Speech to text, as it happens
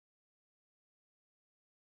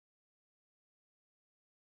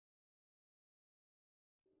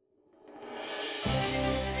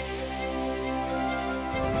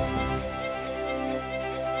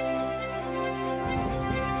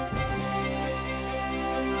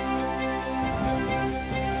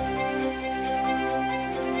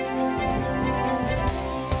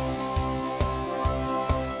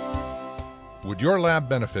Would your lab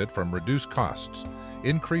benefit from reduced costs,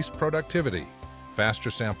 increased productivity, faster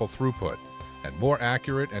sample throughput, and more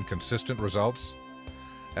accurate and consistent results?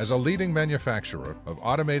 As a leading manufacturer of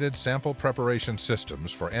automated sample preparation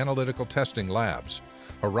systems for analytical testing labs,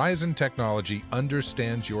 Horizon Technology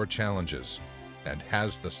understands your challenges and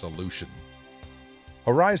has the solution.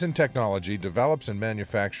 Horizon Technology develops and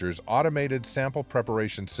manufactures automated sample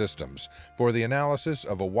preparation systems for the analysis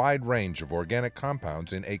of a wide range of organic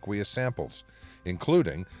compounds in aqueous samples,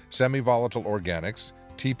 including semi-volatile organics,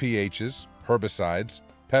 TPHs, herbicides,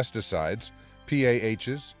 pesticides,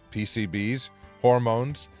 PAHs, PCBs,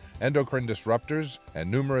 hormones, endocrine disruptors, and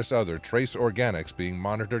numerous other trace organics being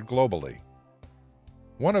monitored globally.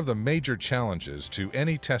 One of the major challenges to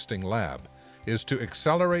any testing lab is to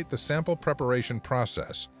accelerate the sample preparation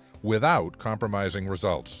process without compromising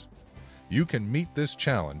results. You can meet this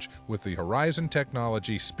challenge with the Horizon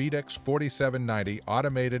Technology SPE-DEX 4790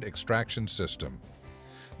 automated extraction system.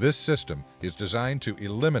 This system is designed to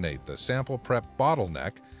eliminate the sample prep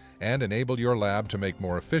bottleneck and enable your lab to make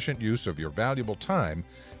more efficient use of your valuable time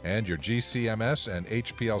and your GCMS and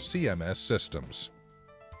HPLC-MS systems.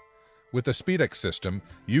 With the SPE-DEX system,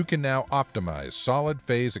 you can now optimize solid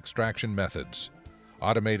phase extraction methods.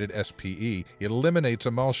 Automated SPE eliminates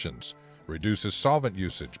emulsions, reduces solvent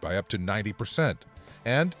usage by up to 90%,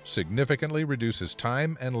 and significantly reduces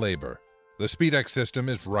time and labor. The SPE-DEX system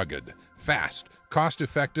is rugged, fast,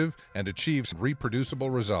 cost-effective, and achieves reproducible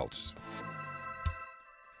results.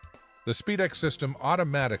 The SPE-DEX system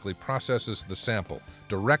automatically processes the sample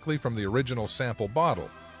directly from the original sample bottle,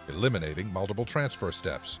 eliminating multiple transfer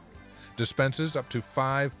steps. Dispenses up to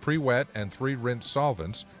 5 pre-wet and 3 rinse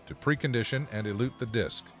solvents to precondition and elute the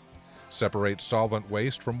disc. Separates solvent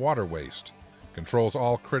waste from water waste. Controls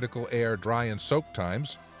all critical air, dry, and soak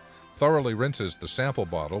times. Thoroughly rinses the sample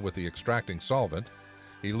bottle with the extracting solvent.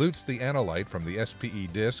 Elutes the analyte from the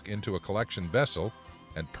SPE disc into a collection vessel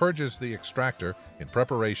and purges the extractor in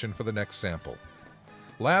preparation for the next sample.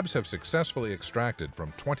 Labs have successfully extracted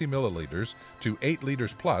from 20 milliliters to 8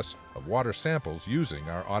 liters plus of water samples using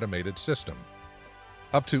our automated system.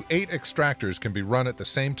 Up to 8 extractors can be run at the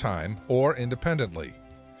same time or independently.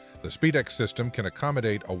 The SPE-DEX system can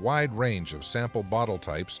accommodate a wide range of sample bottle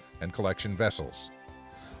types and collection vessels.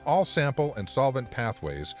 All sample and solvent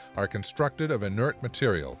pathways are constructed of inert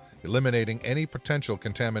material, eliminating any potential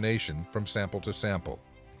contamination from sample to sample.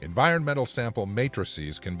 Environmental sample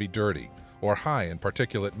matrices can be dirty or high in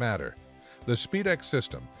particulate matter. The SPE-DEX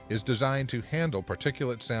system is designed to handle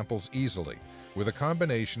particulate samples easily with a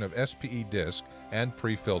combination of SPE disc and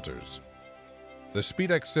pre-filters. The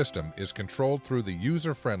SPE-DEX system is controlled through the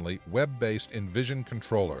user-friendly web-based Envision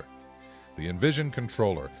controller. The Envision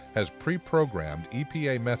controller has pre-programmed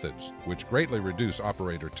EPA methods which greatly reduce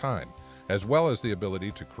operator time, as well as the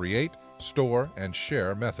ability to create, store, and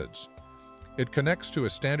share methods. It connects to a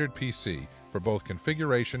standard PC for both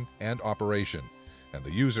configuration and operation, and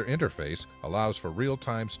the user interface allows for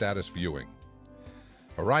real-time status viewing.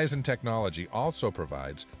 Horizon Technology also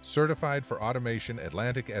provides certified for automation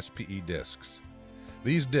Atlantic SPE discs.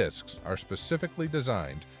 These discs are specifically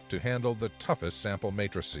designed to handle the toughest sample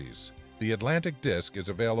matrices. The Atlantic disc is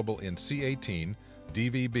available in C18,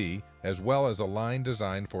 DVB, as well as a line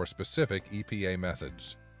designed for specific EPA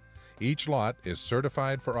methods. Each lot is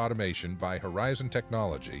certified for automation by Horizon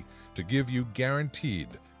Technology to give you guaranteed,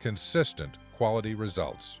 consistent quality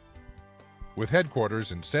results. With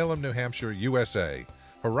headquarters in Salem, New Hampshire, USA,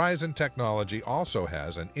 Horizon Technology also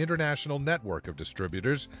has an international network of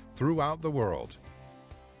distributors throughout the world.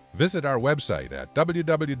 Visit our website at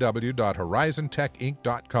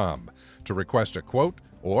www.horizontechinc.com to request a quote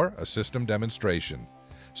or a system demonstration.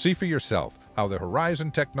 See for yourself how the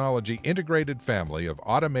Horizon Technology integrated family of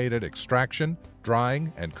automated extraction,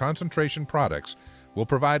 drying, and concentration products will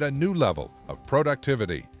provide a new level of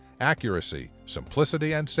productivity, accuracy,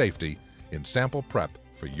 simplicity, and safety in sample prep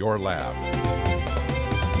for your lab.